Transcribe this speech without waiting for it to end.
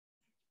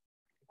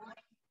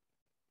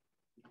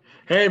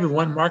Hey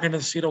everyone, Mark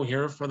Inesito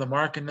here for the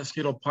Mark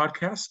Inesito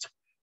podcast.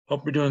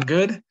 Hope you're doing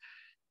good.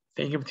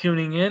 Thank you for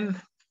tuning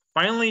in.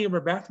 Finally,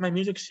 we're back to my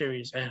music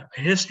series, a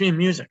history of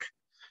music.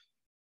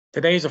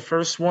 Today is the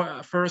first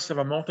of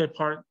a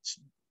multi-part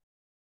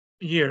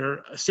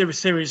a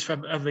series of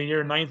the year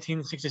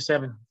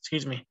 1967.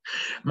 Excuse me,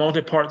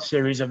 multi-part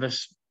series of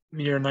this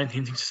year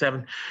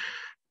 1967.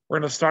 We're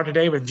going to start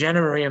today with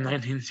January of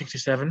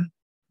 1967,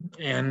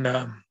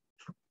 and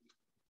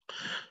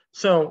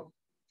so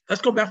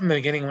let's go back from the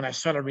beginning when I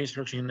started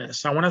researching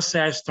this. I want to say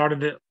I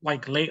started it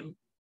like late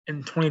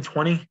in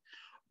 2020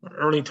 or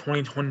early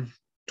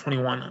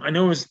 2021. I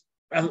know it was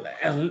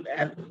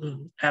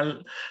at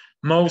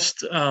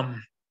most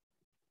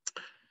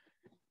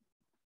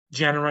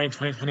January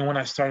 2021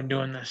 I started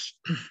doing this.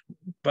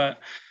 But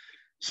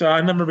so I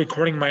remember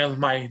recording my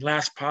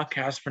last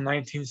podcast for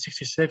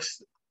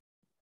 1966,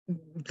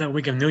 the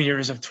week of New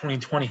Year's of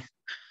 2020.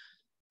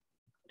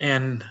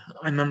 And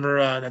I remember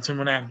that's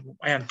when I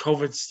had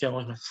COVID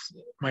still,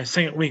 my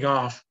second week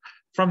off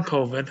from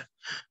COVID.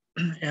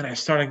 And I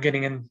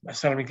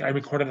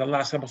recorded the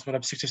last episode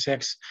of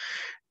 66.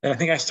 And I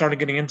think I started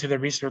getting into the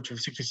research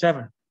of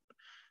 67.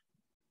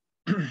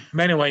 But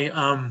anyway,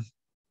 my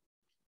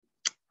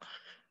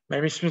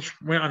research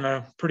went on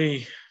a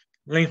pretty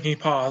lengthy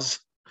pause.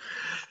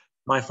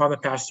 My father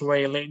passed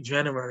away late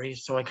January,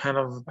 so I kind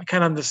of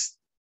just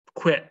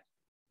quit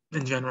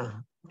in general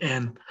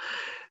and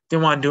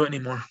didn't want to do it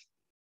anymore.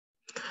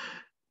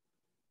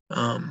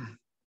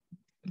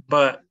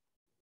 But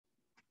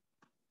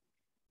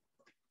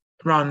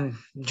around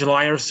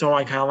July or so,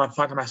 I kind of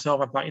thought to myself,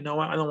 I thought, you know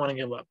what, I don't want to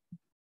give up.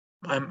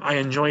 I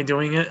enjoy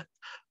doing it.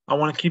 I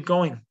want to keep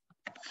going.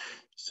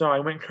 So I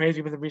went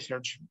crazy with the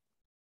research.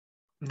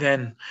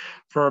 Then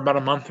for about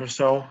a month or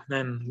so,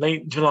 then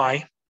late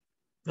July,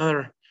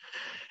 another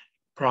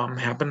problem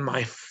happened.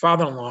 My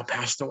father-in-law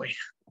passed away,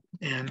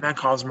 and that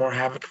caused more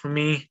havoc for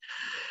me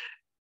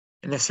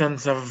in the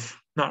sense of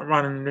not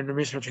running into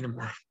research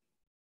anymore.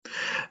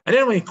 I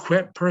didn't really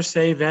quit per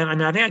se then. I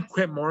mean, I think I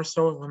quit more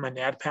so when my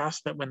dad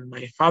passed, but when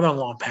my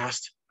father-in-law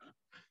passed,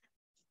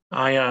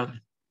 I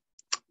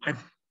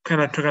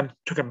kind of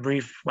took a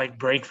brief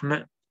break from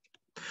it.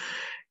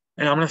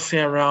 And I'm gonna say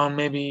around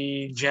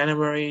maybe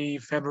January,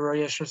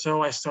 February-ish or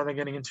so, I started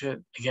getting into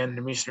it again,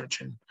 the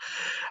research. And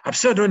I'm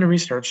still doing the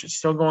research. It's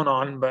still going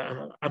on, but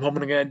I'm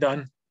hoping to get it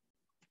done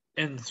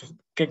and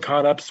get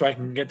caught up so I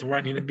can get to where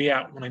I need to be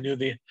at when I do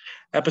the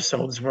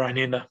episodes where I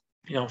need to,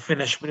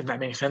 finish, if that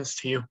makes sense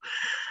to you.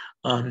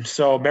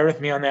 So bear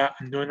with me on that.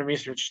 I'm doing the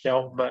research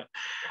still, but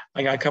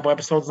I got a couple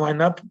episodes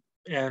lined up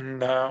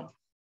and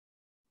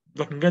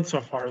looking good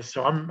so far.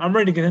 So I'm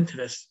ready to get into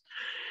this.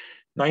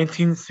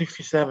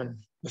 1967,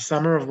 the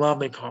summer of love,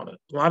 they called it.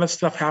 A lot of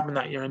stuff happened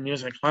that year in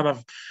music. A lot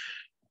of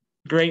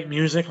great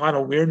music, a lot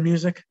of weird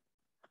music.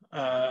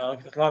 A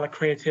lot of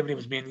creativity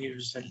was being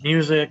used in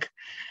music,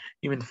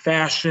 even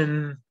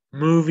fashion,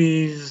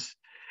 movies,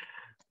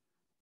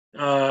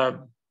 uh,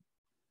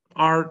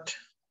 art,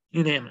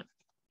 you name it.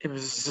 It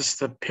was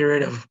just a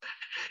period of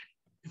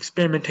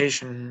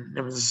experimentation.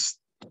 It was,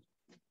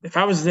 if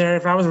I was there,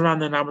 if I was around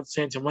then, I would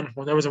say that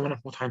was a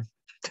wonderful time.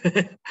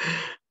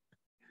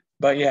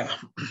 But yeah,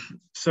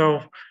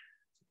 so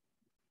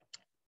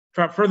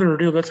without further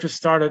ado, let's get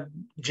started.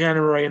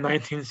 January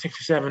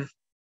 1967.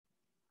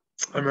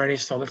 I'm ready,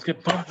 so let's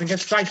get pumped and get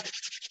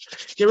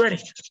psyched. Get ready.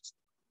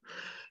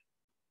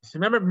 So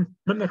remember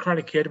the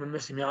Karate Kid when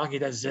Mr. Miyagi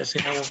does this,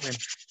 and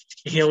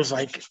he heals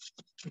like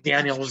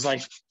Daniel's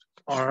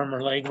arm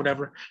or leg,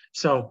 whatever.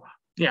 So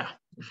yeah,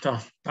 so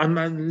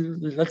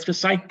let's get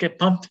psyched, get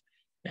pumped,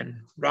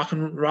 and rock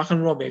and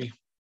roll, baby.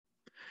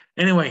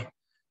 Anyway,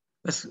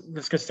 let's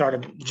get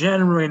started.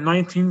 January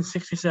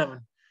 1967.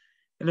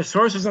 And the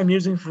sources I'm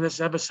using for this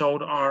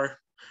episode are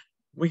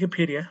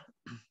Wikipedia,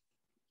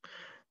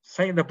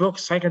 the book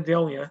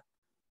Psychedelia,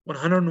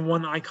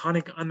 101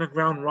 Iconic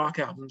Underground Rock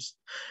Albums,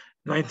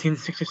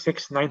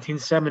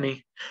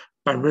 1966-1970,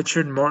 by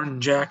Richard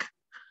Martin Jack,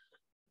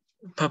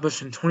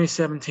 published in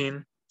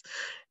 2017.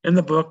 In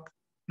the book,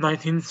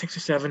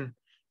 1967,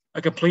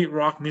 A Complete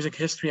Rock Music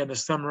History of the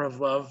Summer of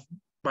Love,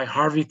 by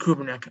Harvey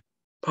Kubernik,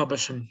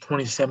 published in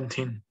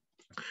 2017.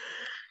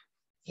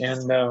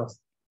 And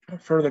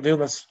further ado,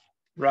 let's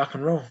rock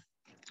and roll.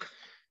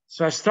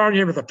 So I started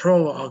here with a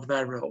prologue that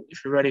I wrote,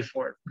 if you're ready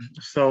for it.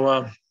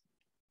 So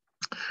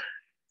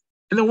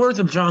in the words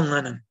of John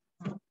Lennon,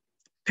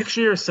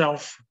 picture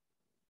yourself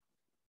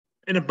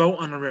in a boat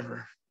on a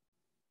river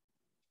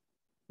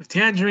with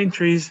tangerine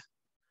trees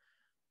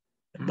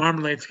and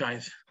marmalade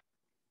skies.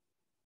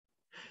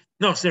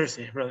 No,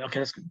 seriously, really.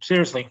 Okay,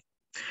 seriously.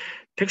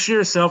 Picture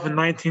yourself in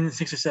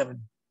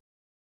 1967.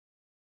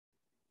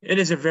 It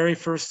is your very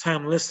first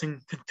time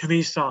listening to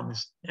these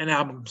songs and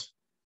albums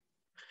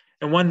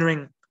and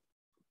wondering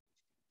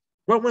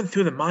what went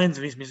through the minds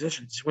of these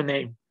musicians when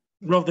they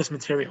wrote this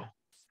material.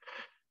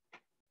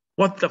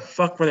 What the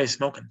fuck were they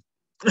smoking?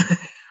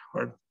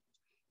 Or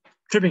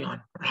tripping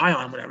on, or high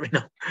on, whatever,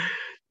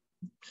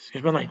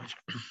 Excuse my language.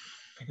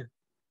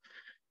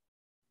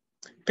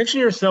 Picture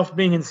yourself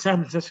being in San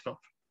Francisco,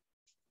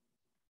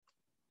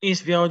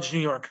 East Village, New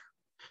York,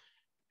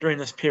 during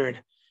this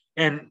period,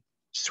 and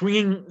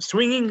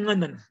swinging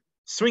London,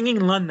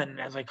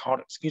 as I called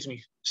it. Excuse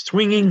me,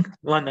 swinging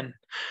London,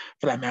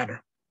 for that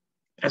matter,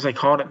 as I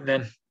called it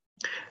then,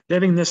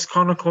 living this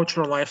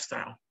countercultural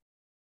lifestyle.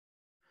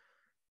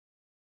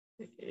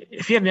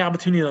 If you have the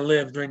opportunity to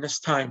live during this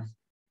time,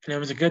 and it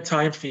was a good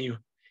time for you,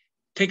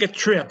 take a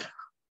trip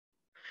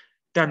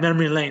down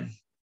memory lane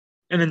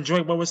and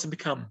enjoy what was to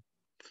become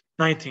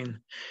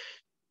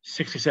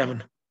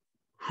 1967.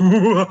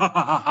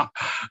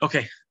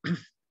 Okay.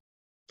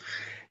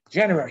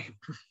 January.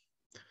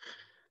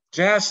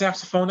 Jazz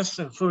saxophonist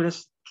and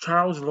flutist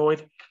Charles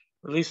Lloyd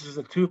releases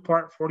the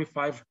two-part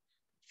 45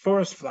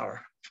 Forest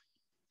Flower.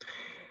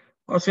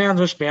 Los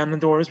Angeles band The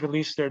Doors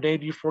released their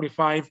debut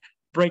 45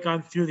 Break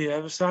On Through the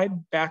Other Side,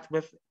 backed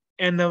with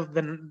End of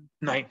the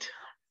Night.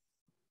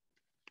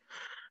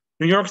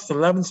 New York's The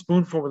Lovin'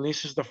 Spoonful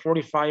releases the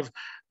 45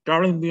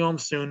 Darling Be Home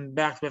Soon,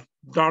 backed with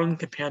Darling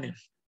Companion.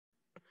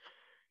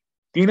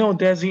 Dino,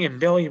 Desi, and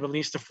Billy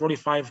released the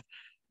 45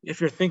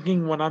 If You're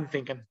Thinking What I'm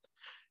Thinking.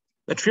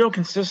 The trio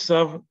consists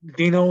of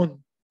Dino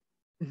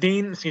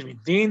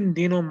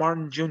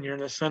Martin Jr.,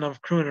 the son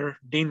of crooner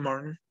Dean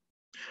Martin.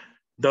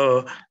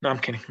 No, I'm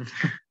kidding.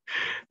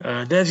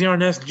 Desi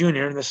Arnaz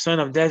Jr., the son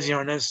of Desi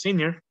Arnaz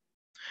Sr.,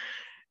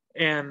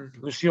 and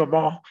Lucille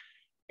Ball,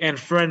 and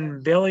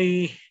friend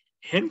Billy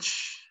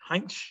Hinch. I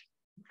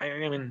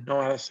don't even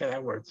know how to say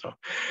that word, so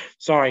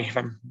sorry if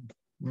I'm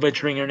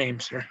butchering your name,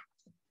 sir.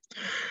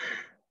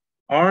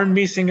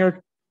 R&B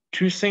singer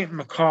Toussaint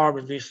McCall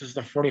releases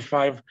the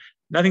 45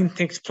 Nothing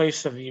Takes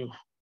Place of You.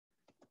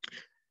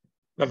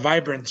 The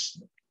Vibrants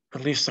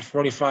released the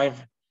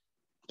 45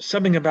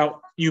 Something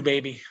About You,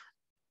 Baby.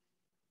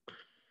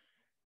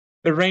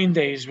 The Rain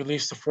Days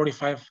released the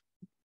 45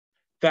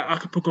 The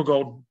Acapulco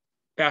Gold,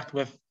 backed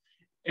with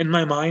In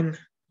My Mind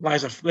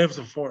Lives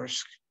the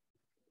Forest.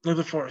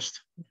 The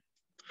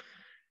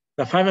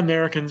Five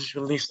Americans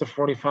released the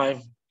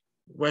 45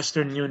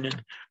 Western Union.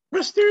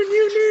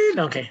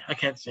 Okay, I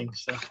can't sing,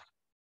 so.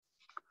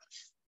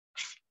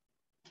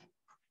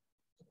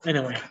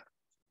 Anyway.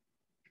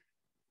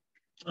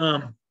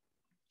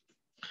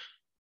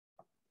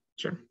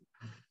 Sure.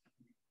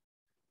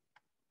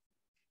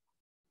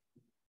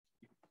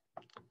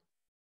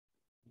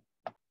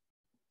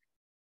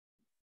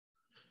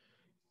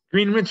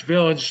 Greenwich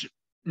Village,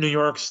 New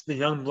York's The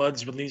Young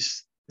Bloods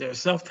released their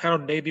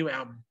self-titled debut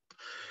album.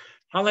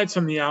 Highlights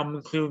from the album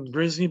include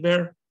Grizzly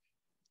Bear,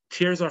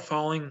 Tears Are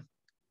Falling,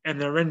 and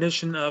their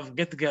rendition of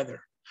Get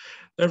Together.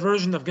 Their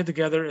version of Get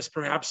Together is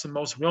perhaps the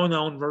most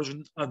well-known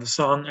version of the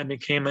song and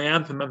became an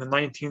anthem of the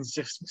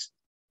 1960s.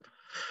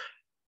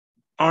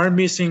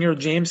 R&B singer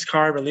James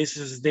Carr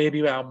releases his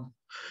debut album,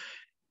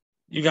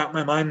 You Got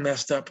My Mind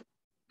Messed Up.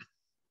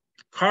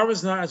 Carr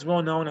was not as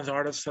well known as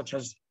artists such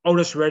as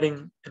Otis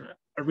Redding and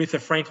Aretha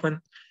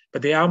Franklin,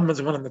 but the album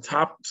is one of the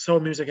top soul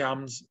music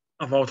albums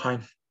of all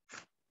time.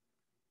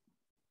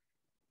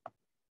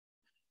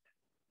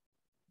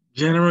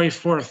 January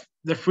 4th,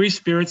 the Free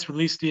Spirits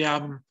released the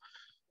album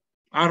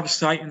Out of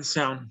Sight and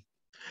Sound.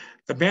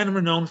 The band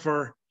were known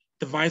for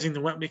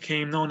devising what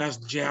became known as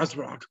jazz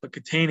rock, but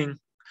containing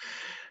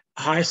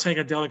a high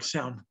psychedelic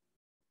sound.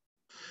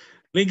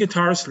 Lead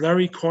guitarist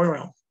Larry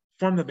Coryell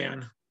formed the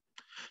band.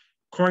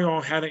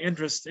 Coryell had an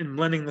interest in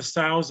blending the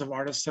styles of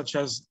artists such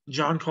as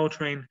John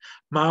Coltrane,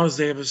 Miles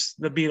Davis,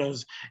 the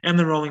Beatles, and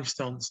the Rolling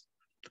Stones.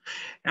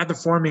 After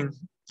forming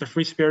the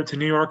Free Spirits in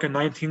New York in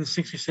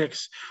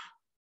 1966,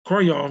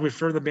 Coryell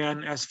referred to the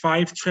band as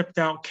five tripped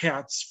out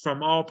cats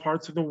from all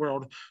parts of the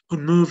world who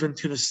moved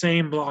into the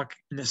same block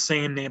in the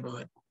same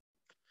neighborhood.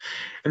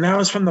 And that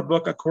was from the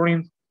book,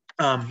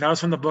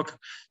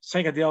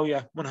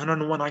 Psychedelia,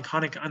 101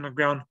 Iconic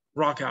Underground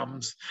Rock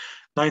Albums,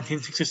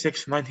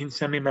 1966,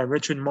 1970 by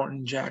Richard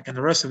Morton Jack. And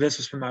the rest of this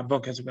is from that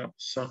book as well.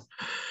 So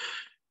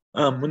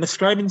when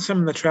describing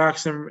some of the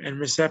tracks and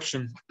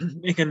reception,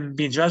 it can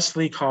be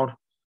justly called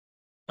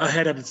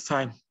ahead of its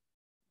time.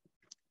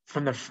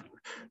 From the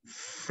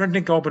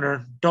frantic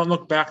opener, Don't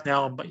Look Back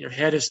Now, but Your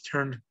Head is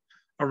Turned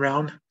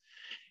Around,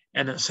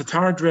 and a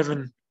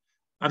sitar-driven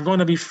I'm Going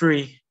to Be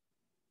Free,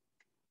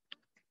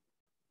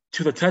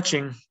 to the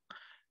touching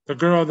The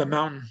Girl of the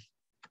Mountain,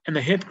 and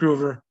the hip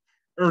groover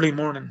Early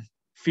Morning,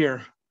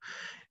 Fear.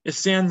 It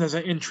stands as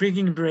an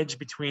intriguing bridge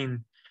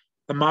between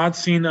the mod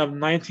scene of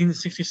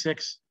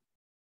 1966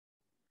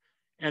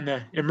 and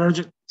the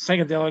emergent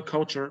psychedelic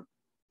culture,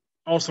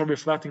 also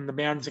reflecting the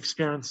band's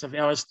experience of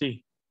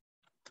LSD.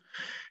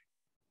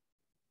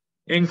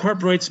 It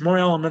incorporates more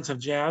elements of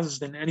jazz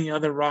than any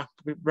other rock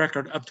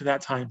record up to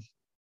that time,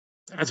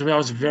 as well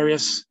as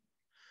various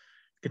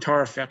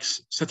guitar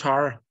effects,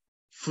 sitar,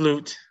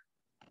 flute,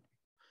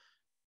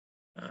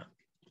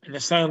 and the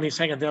silently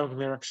psychedelic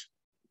lyrics.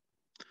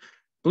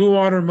 Blue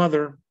Water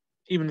Mother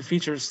even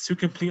features two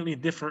completely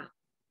different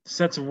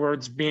sets of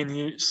words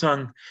being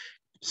sung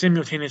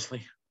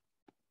simultaneously.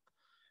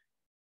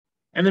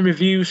 And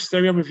the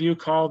stereo review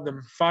called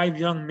them five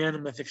young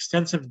men with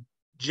extensive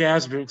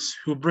jazz roots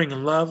who bring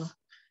love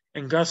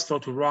and gusto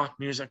to rock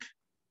music.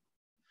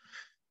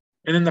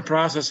 and in the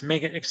process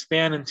make it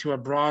expand into a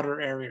broader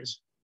areas.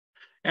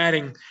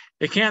 Adding,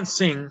 they can't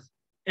sing,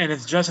 and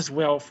it's just as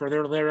well for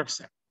their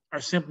lyrics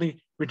are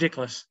simply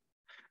ridiculous,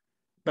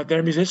 but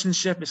their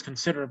musicianship is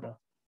considerable.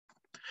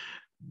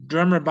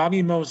 Drummer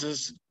Bobby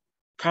Moses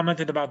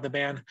commented about the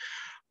band,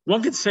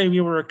 one could say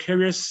we were a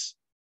curious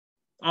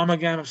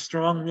amalgam of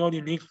strong-willed,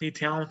 uniquely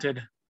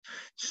talented,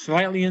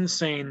 slightly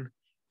insane,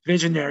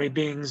 visionary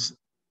beings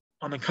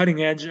on the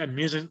cutting edge of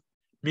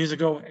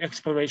musical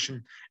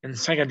exploration and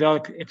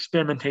psychedelic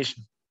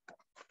experimentation.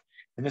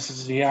 And this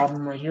is the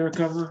album right here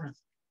cover.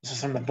 This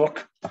is in the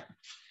book. I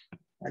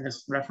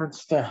just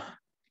referenced. You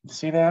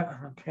see that?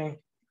 Okay.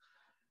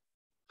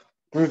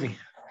 Groovy,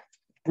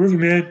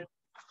 man.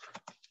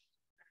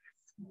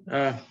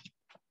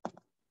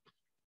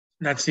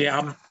 That's the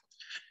album,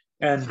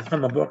 and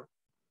from the book,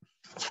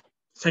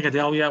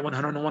 Psychedelia,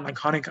 101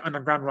 Iconic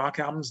Underground Rock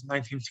Albums,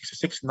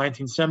 1966 and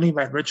 1970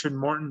 by Richard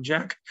Morton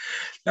Jack.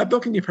 That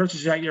book can be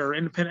purchased at your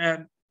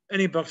independent, at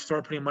any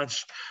bookstore pretty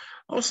much.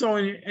 Also,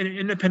 in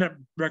independent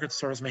record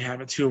stores may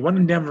have it too. One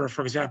in Denver,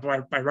 for example,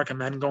 I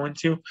recommend going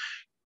to.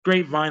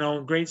 Great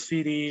vinyl, great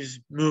CDs,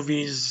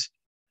 movies,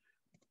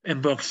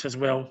 and books as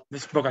well.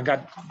 This book I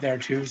got there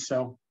too.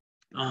 So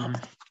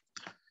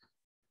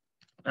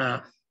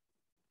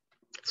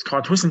it's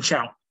called Twist and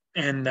Shout.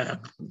 And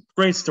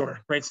great store,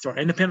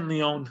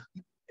 independently owned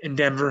in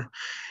Denver.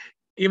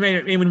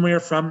 Even where you're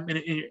from,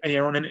 in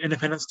your own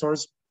independent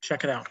stores,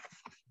 check it out.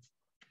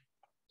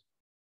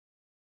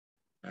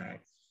 All right.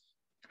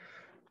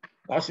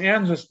 Los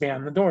Angeles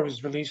band The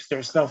Doors released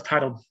their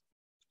self-titled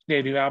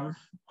debut album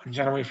on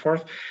January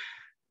 4th,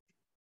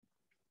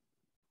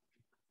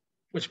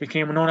 which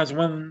became known as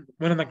one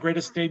of the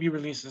greatest debut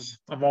releases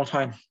of all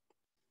time.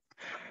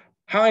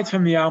 Highlights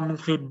from the album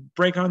include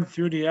Break On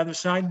Through the Other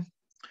Side,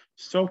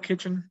 Soul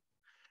Kitchen,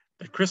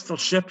 The Crystal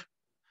Ship,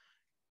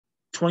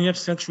 20th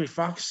Century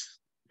Fox,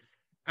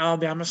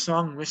 Alabama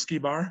Song, Whiskey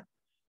Bar,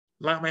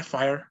 Light My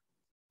Fire,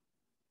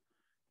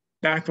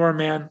 Backdoor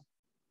Man,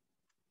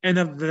 End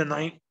of the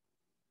Night,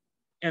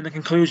 and the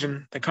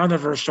conclusion, the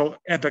controversial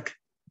epic,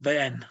 The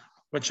End,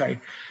 which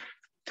I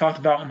talked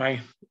about in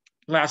my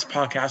last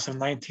podcast of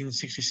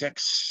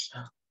 1966.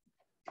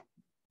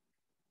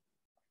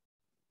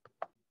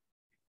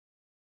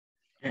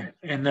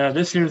 And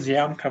this here's the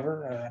album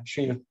cover. I'm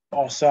sure you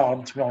all saw it.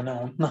 It's well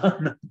known.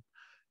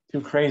 Too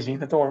Crazy,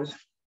 The Doors.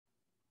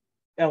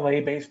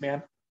 LA-based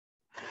band.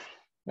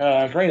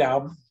 Great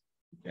album.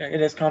 It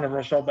is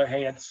controversial, but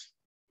hey,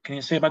 can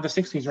you say about the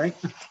 60s, right?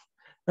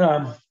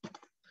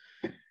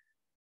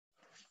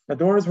 The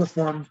Doors were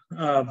formed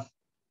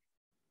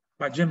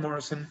by Jim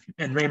Morrison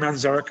and Ray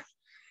Manzarek.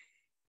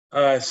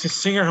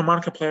 Singer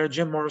harmonica player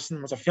Jim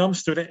Morrison was a film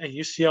student at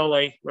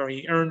UCLA where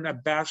he earned a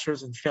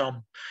bachelor's in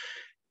film.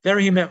 There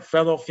he met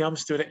fellow film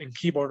student and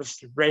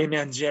keyboardist Ray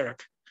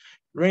Manzarek.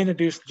 Ray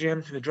introduced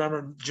Jim to the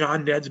drummer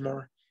John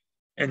Densmore,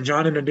 and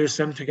John introduced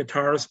him to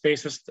guitarist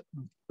bassist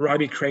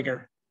Robbie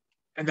Krieger.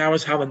 And that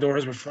was how the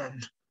Doors were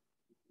formed.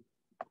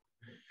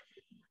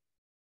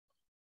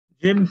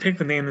 Jim picked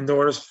the name The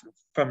Doors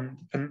from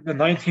the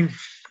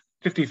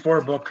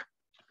 1954 book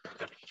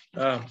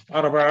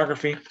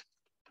autobiography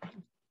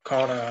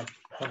called,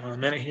 hold on a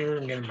minute here,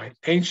 I'm getting my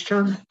page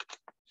turned.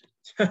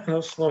 A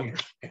little slow here.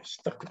 Okay,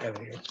 stuck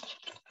together here.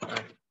 All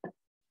right.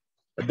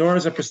 The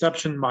Doors of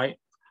Perception by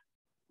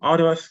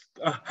Aldous.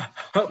 I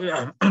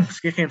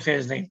can't say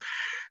his name.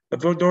 The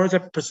Doors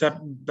of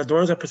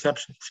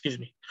Perception. Excuse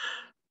me.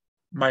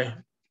 By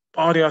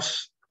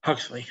Aldous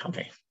Huxley.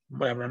 Okay,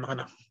 whatever. I'm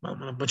not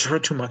gonna butcher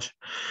it too much.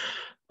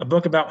 A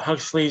book about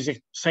Huxley's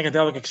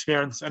psychedelic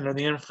experience under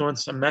the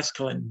influence of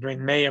mescaline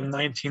during May of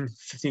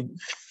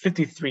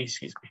 1953.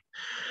 Excuse me.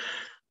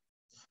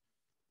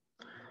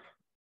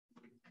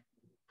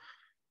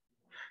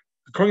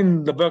 According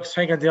to the book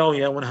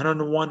Psychedelia,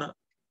 101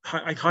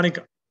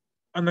 Iconic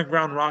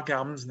Underground Rock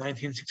Albums,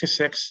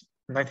 1966,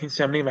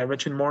 1970 by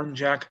Richard Morton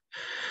Jack.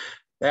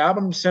 The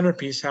album's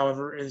centerpiece,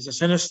 however, is a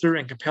sinister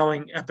and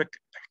compelling epic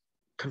that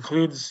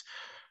concludes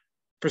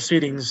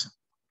proceedings,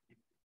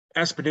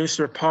 as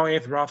producer Paul A.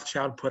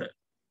 Rothchild put it.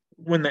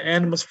 When The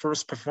End was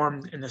first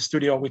performed in the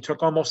studio, we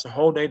took almost a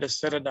whole day to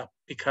set it up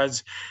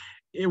because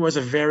it was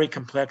a very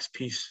complex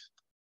piece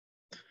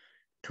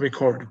to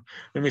record.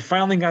 When we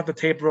finally got the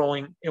tape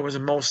rolling, it was the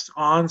most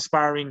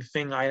awe-inspiring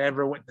thing I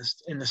ever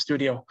witnessed in the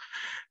studio.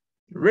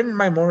 Written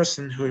by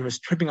Morrison, who was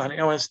tripping on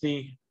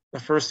LSD the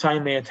first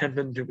time they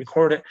attempted to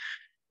record it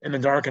in the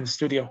darkened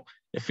studio.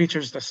 It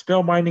features the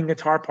spellbinding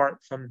guitar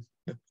part from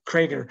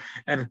Krieger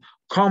and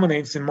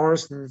culminates in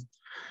Morrison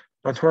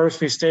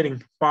notoriously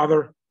stating,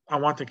 "Father, I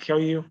want to kill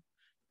you.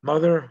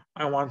 Mother,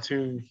 I want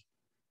to..."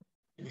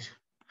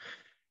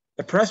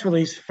 The press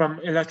release from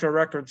Elektra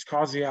Records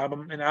calls the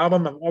album an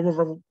album of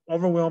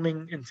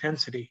overwhelming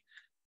intensity,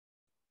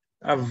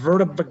 a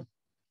vertebrator,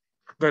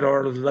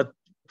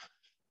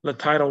 the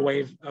tidal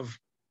wave of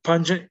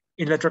pungent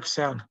electric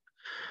sound.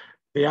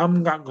 The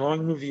album got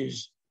glowing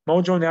reviews.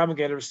 Mojo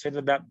Navigator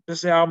stated that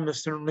this album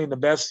is certainly the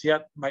best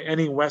yet by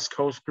any West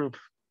Coast group.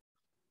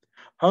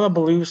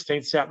 Hullabaloo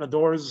states that the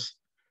Doors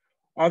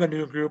are the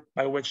new group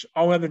by which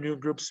all other new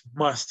groups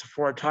must,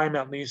 for a time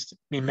at least,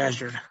 be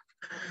measured.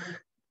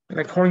 And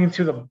according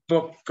to the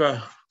book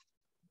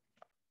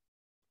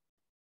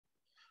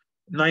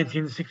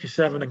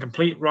 1967, A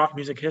Complete Rock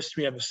Music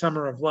History of the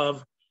Summer of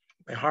Love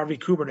by Harvey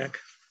Kubernik,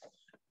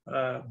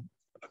 a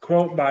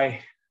quote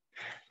by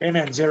Ray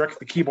Manzarek,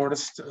 the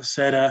keyboardist,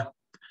 said,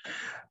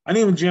 I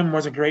knew Jim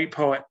was a great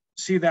poet.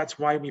 See, that's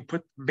why we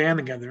put the band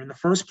together in the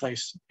first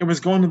place. It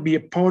was going to be a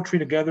poetry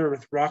together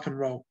with rock and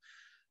roll.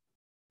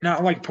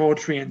 Not like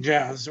poetry and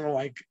jazz, or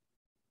like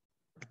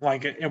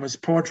it was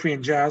poetry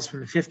and jazz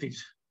from the 50s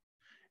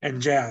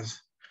and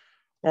jazz.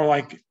 Or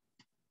like,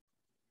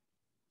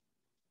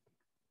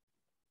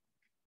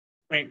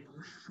 wait,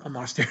 I'm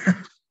lost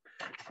here.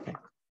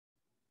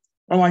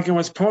 Or like it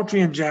was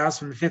poetry and jazz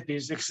from the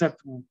 50s, except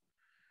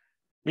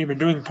we were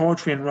doing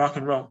poetry and rock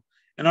and roll.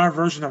 And our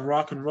version of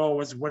rock and roll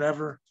was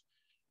whatever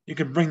you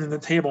could bring to the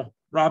table.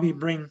 Robbie,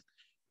 bring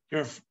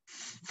your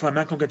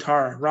flamenco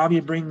guitar.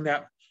 Robbie, bring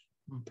that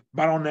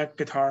bottleneck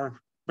guitar.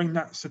 Bring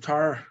that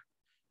sitar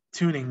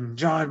tuning.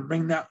 John,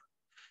 bring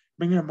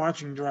your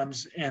marching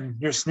drums and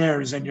your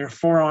snares and your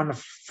four on the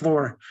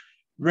floor.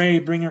 Ray,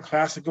 bring your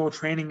classical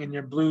training and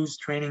your blues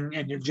training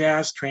and your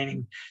jazz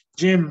training.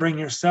 Jim, bring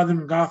your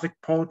Southern Gothic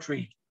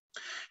poetry,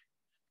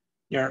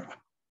 your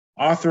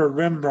Arthur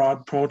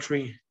Rimbaud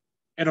poetry.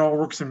 It all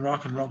works in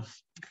rock and roll.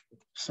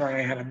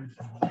 Sorry, I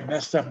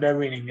messed up there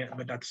reading it,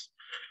 but that's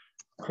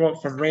a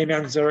quote from Ray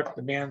Manzarek,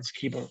 the band's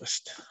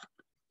keyboardist.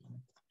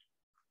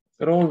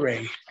 Good old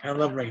Ray. I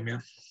love Ray,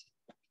 man.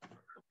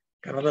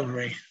 Gotta love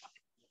Ray.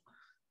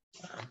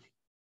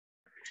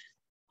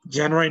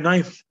 January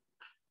 9th,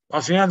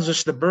 Los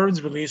Angeles, the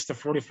Byrds released the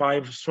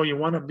 45, So You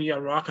Want to Be a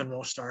Rock and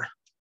Roll Star.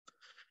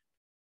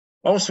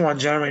 Also on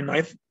January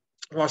 9th,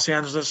 Los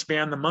Angeles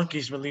band The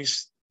Monkees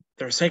released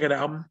their second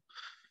album,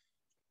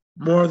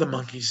 More of the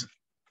Monkees.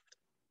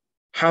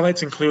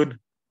 Highlights include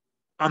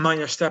I'm Not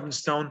Your Stepping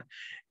Stone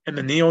and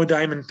the Neo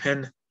Diamond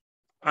Pen,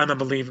 I'm a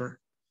Believer.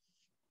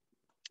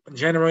 On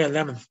January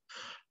 11th,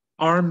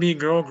 R&B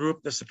girl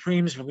group The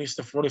Supremes released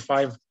the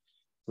 45,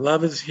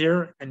 Love Is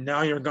Here and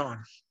Now You're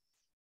Gone.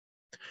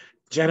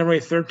 January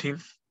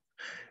 13th,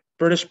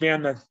 British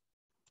band The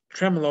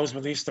Tremolos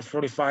released the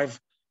 45,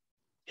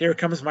 Here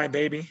Comes My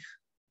Baby.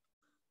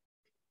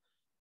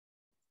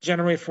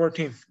 January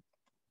 14th,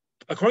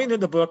 according to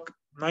the book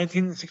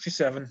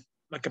 1967,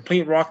 A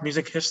Complete Rock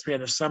Music History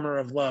of the Summer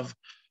of Love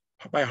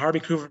by Harvey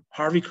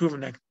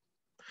Kubernik,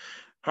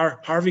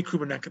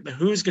 The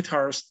Who's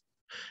guitarist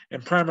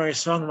and primary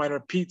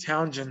songwriter Pete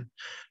Townshend,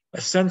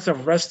 a sense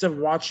of restive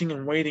watching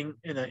and waiting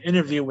in an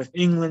interview with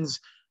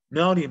England's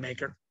melody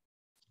maker.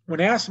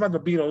 When asked about the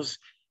Beatles'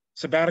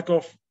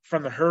 sabbatical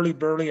from the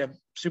hurly-burly of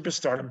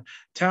superstardom,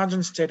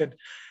 Townshend stated,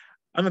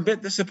 I'm a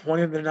bit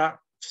disappointed they're not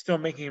still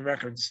making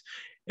records.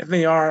 If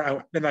they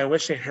are, then I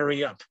wish they'd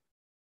hurry up.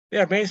 They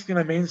are basically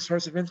my main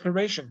source of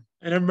inspiration,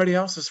 and everybody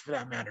else's for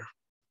that matter.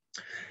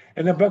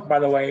 And the book, by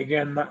the way,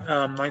 again,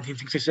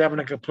 1967,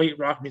 A Complete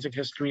Rock Music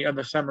History of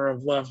the Summer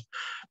of Love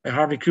by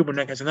Harvey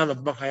Kubernik, is another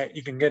book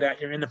you can get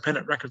at your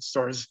independent record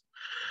stores.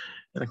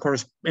 And of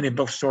course, any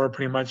bookstore,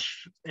 pretty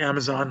much,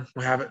 Amazon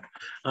will have it.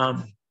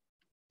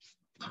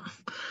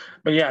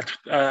 But yeah,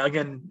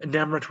 again, in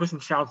Denver, Twist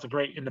and Shout's a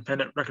great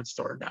independent record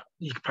store. That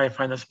you can probably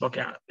find this book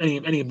at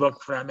any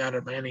book for that matter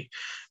by any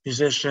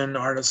musician,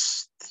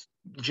 artist,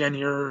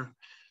 genre,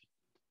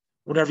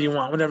 whatever you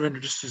want, whatever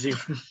interests you.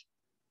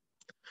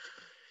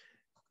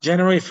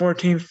 January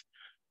 14th,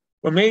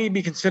 what may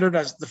be considered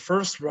as the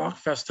first rock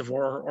festival,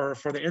 or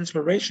for the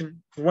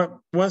inspiration for what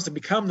was to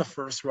become the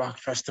first rock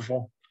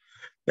festival,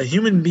 The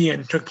Human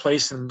Being, took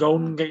place in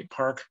Golden Gate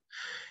Park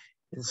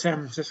in San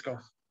Francisco.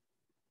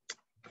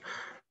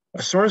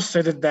 A source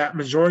stated that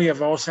majority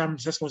of all San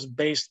Francisco's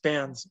based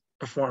bands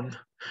performed: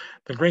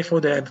 The Grateful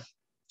Dead,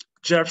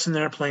 Jefferson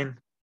Airplane,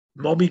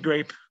 Moby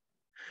Grape,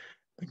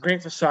 The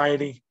Great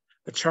Society,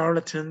 The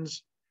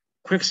Charlatans,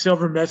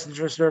 Quicksilver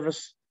Messenger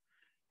Service,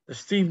 the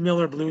Steve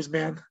Miller Blues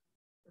Band,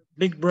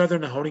 Big Brother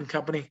and the Holding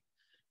Company,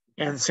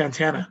 and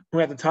Santana, who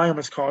at the time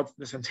was called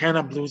the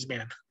Santana Blues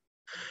Band.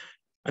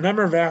 A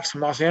number of acts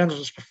from Los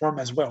Angeles performed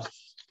as well.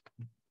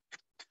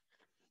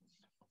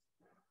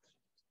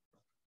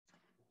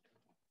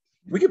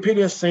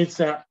 Wikipedia states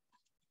that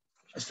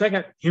a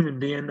second Human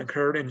Being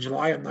occurred in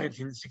July of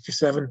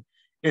 1967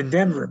 in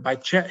Denver by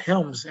Chet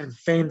Helms and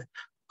famed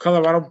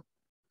Colorado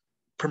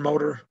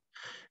promoter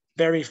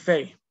Barry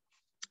Fay.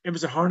 It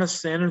was to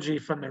harness the energy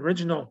from the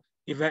original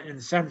event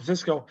in San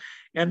Francisco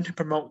and to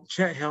promote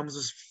Chet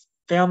Helms'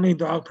 Family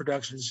Dog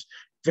Productions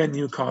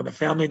venue called the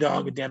Family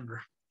Dog of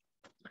Denver.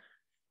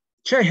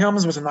 Chet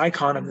Helms was an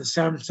icon of the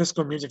San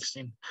Francisco music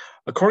scene.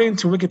 According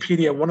to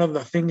Wikipedia, one of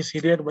the things he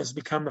did was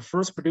become the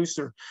first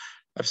producer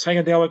of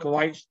psychedelic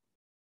light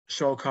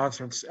show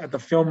concerts at the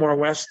Fillmore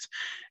West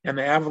and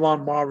the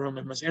Avalon Ballroom,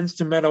 and was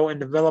instrumental in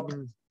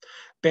developing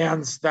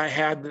bands that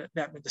had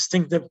that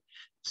distinctive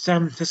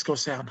San Francisco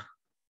sound.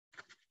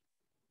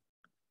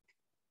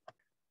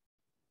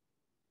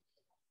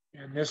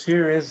 And this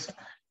here is,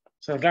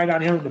 so the guy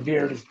down here with the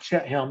beard is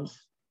Chet Helms.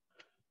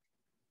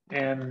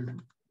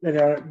 And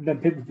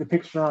the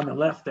picture on the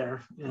left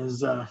there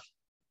is on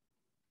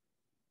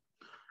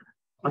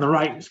the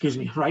right, excuse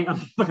me, right.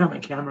 I'm looking at my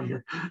camera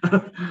here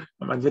on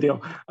my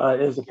video.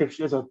 Is a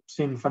picture, is a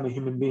scene from the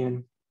Human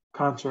Being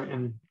concert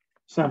in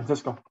San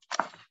Francisco.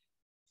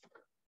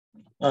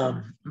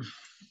 And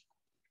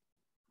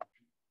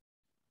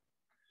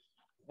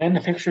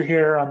the picture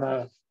here on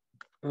the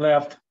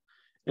left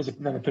is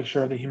another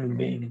picture of the Human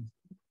Being in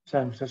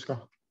San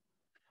Francisco.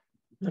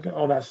 Look at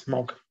all that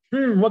smoke.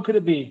 What could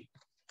it be?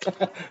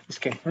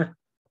 Just kidding.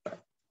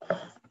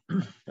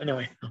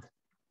 Anyway,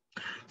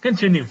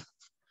 continue.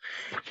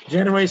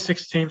 January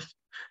 16th,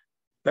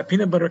 the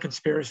peanut butter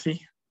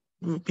conspiracy.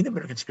 Peanut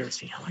butter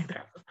conspiracy. I like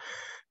that.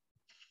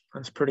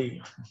 That's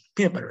pretty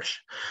peanut butterish.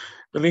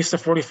 Released the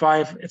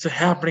 45. It's a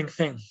happening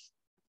thing.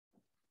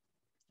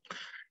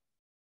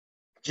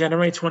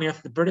 January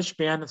 20th, the British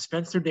band, the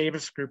Spencer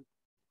Davis Group,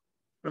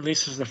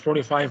 releases the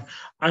 45,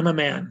 I'm a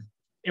Man.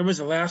 It was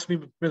the last we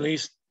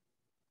released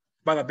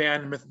by the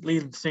band with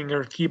lead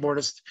singer,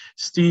 keyboardist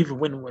Steve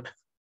Winwood.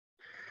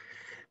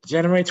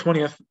 January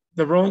 20th,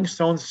 the Rolling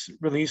Stones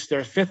released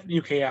their 5th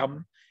UK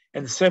album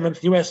and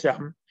 7th US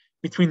album,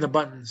 Between the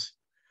Buttons.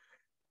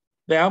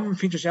 The album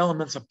features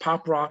elements of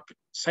pop rock,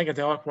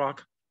 psychedelic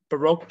rock,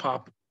 baroque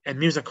pop, and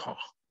music hall.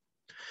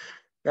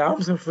 The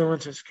album's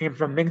influences came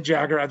from Mick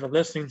Jagger after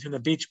listening to the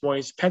Beach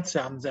Boys' Pet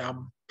Sounds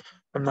album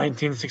from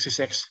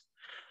 1966.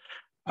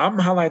 Album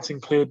highlights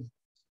include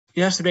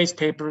Yesterday's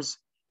Papers,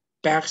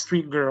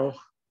 Backstreet Girl,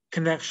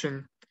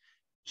 Connection,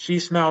 She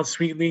Smiled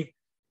Sweetly,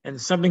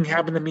 and Something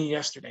Happened to Me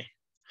Yesterday.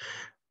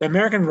 The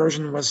American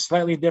version was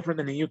slightly different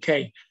than the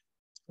UK.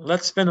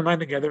 Let's Spend the Night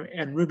Together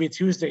and Ruby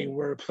Tuesday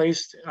were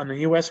replaced on the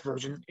US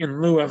version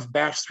in lieu of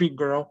Backstreet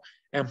Girl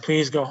and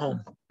Please Go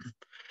Home.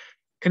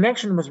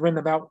 Connection was written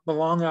about the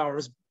long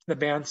hours the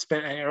band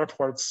spent at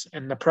airports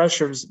and the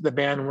pressures the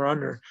band were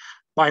under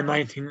by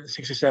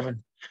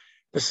 1967.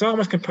 The song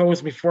was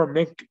composed before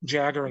Mick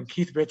Jagger and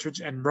Keith Richards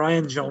and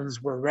Brian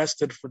Jones were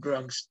arrested for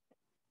drugs.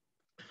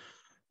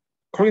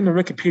 According to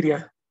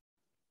Wikipedia's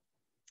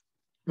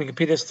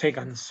take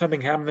on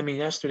Something Happened to Me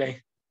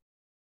Yesterday,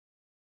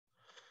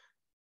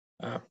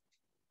 at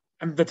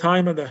the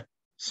time of the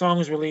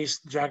song's release,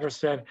 Jagger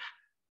said,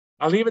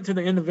 I'll leave it to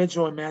the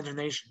individual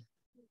imagination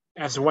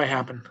as to what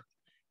happened.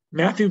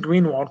 Matthew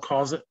Greenwald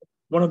calls it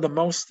one of the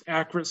most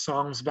accurate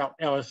songs about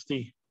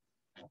LSD.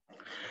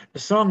 The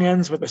song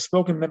ends with a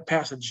spoken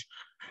passage.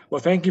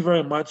 Well, thank you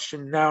very much.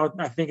 And now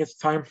I think it's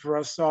time for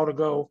us all to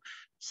go.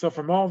 So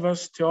from all of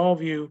us to all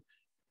of you,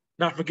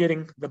 not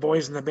forgetting the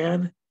boys in the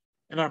band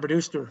and our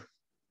producer,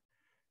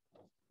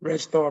 Reg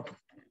Thorpe,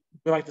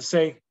 we like to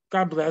say,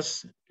 God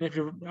bless. And if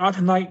you're out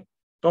tonight,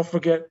 don't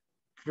forget,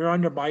 if you're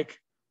on your bike,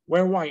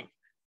 wear white.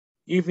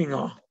 Evening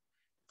all.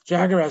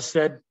 Jagger has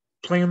said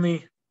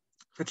plainly,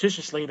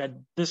 fictitiously, that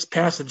this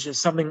passage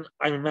is something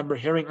I remember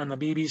hearing on the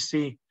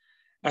BBC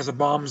as the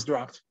bombs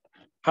dropped.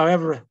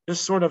 However,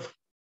 this sort of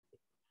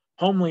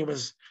homily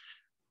was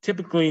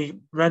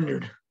typically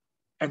rendered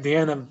at the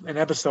end of an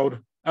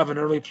episode of an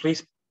early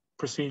police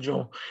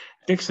procedural,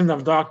 Dixon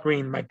of Dock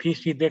Green by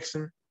P.C.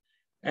 Dixon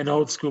and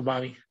Old School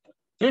Bobby.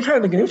 Let me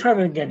try it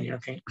again here,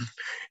 okay?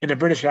 In a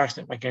British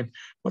accent again.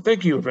 Well,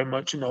 thank you very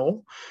much, and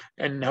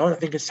now I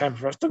think it's time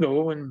for us to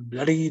go and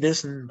bloody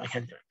this, and I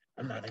can't do it.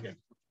 I'm not a good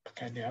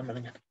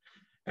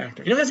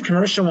actor. There's a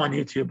commercial on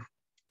YouTube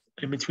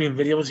in between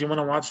videos. You want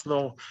to watch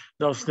the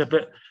little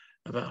snippet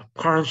of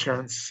car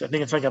insurance. I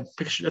think it's like a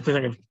picture. It's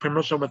like a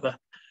commercial with a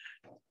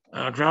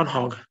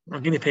groundhog or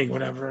guinea pig,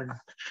 whatever. And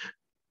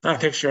not a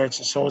picture. It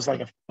shows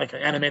like an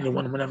animated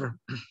one, whatever.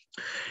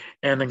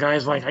 And the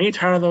guy's like, "Are you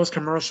tired of those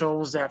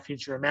commercials that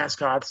feature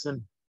mascots?"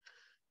 And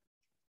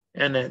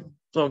the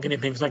little guinea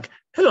pig's like,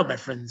 "Hello, my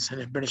friends,"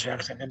 in a British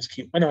accent. That's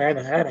cute. Anyway,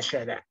 I had to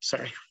share that.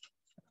 Sorry.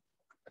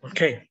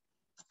 Okay.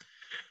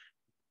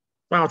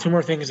 Wow, two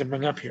more things to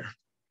bring up here.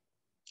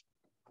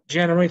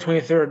 January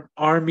 23rd,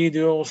 R&B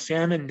duo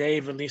Sam and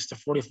Dave released a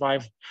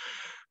 45,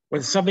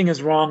 When Something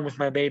Is Wrong with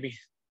My Baby.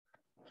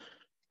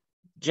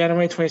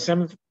 January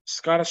 27th,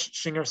 Scottish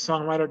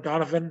singer-songwriter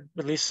Donovan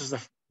releases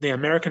the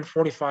American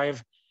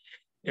 45,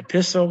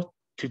 Epistle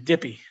to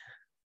Dippy.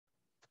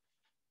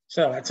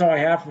 So that's all I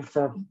have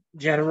for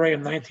January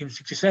of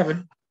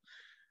 1967.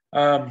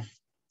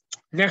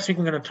 Next week,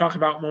 we're going to talk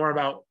more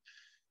about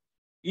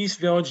East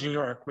Village, New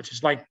York, which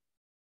is like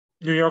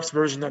New York's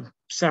version of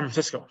San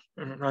Francisco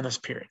around this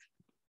period.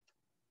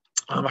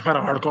 I found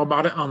an article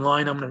about it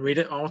online. I'm going to read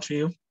it all to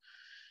you.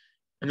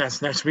 And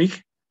that's next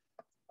week.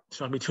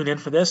 So I'll be tuned in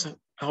for this.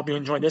 I hope you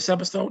enjoyed this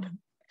episode.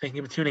 Thank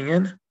you for tuning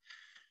in.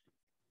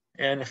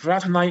 And if you're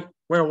out tonight,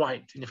 wear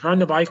white. And if you're on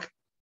the bike,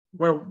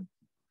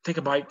 take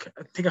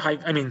a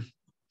hike. I mean,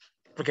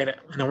 forget it.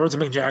 In the words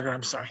of Mick Jagger,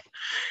 I'm sorry.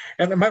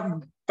 And by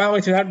the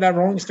way, to that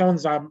Rolling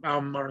Stones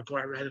album article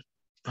I read,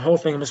 the whole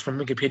thing was from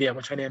Wikipedia,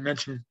 which I didn't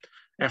mention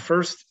at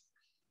first.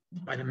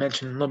 I didn't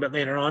mention a little bit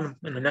later on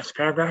in the next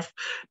paragraph,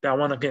 but I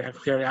want to get it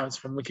cleared out. It's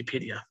from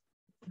Wikipedia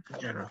in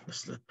general,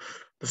 just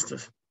to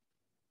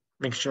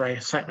make sure I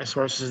cite my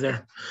sources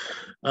there.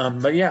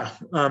 But yeah,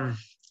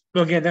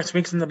 Well, again, next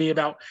week's going to be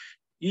about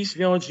East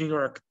Village, New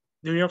York,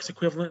 New York's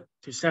equivalent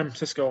to San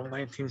Francisco in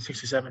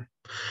 1967.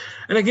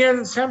 And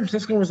again, San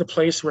Francisco was a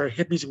place where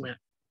hippies went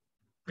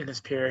in this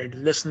period,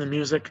 listen to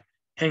music,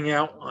 hang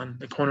out on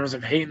the corners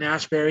of Haight and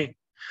Ashbury,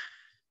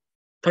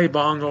 play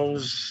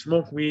bongos,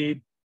 smoke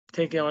weed,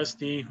 take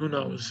LSD, who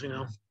knows,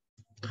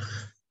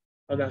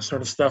 all that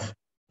sort of stuff.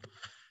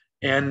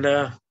 And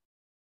I'll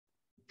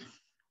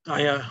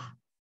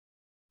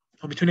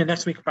be tuning in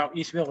next week about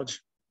East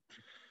Village.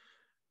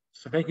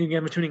 So thank you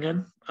again for tuning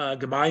in.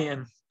 Goodbye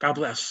and God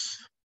bless.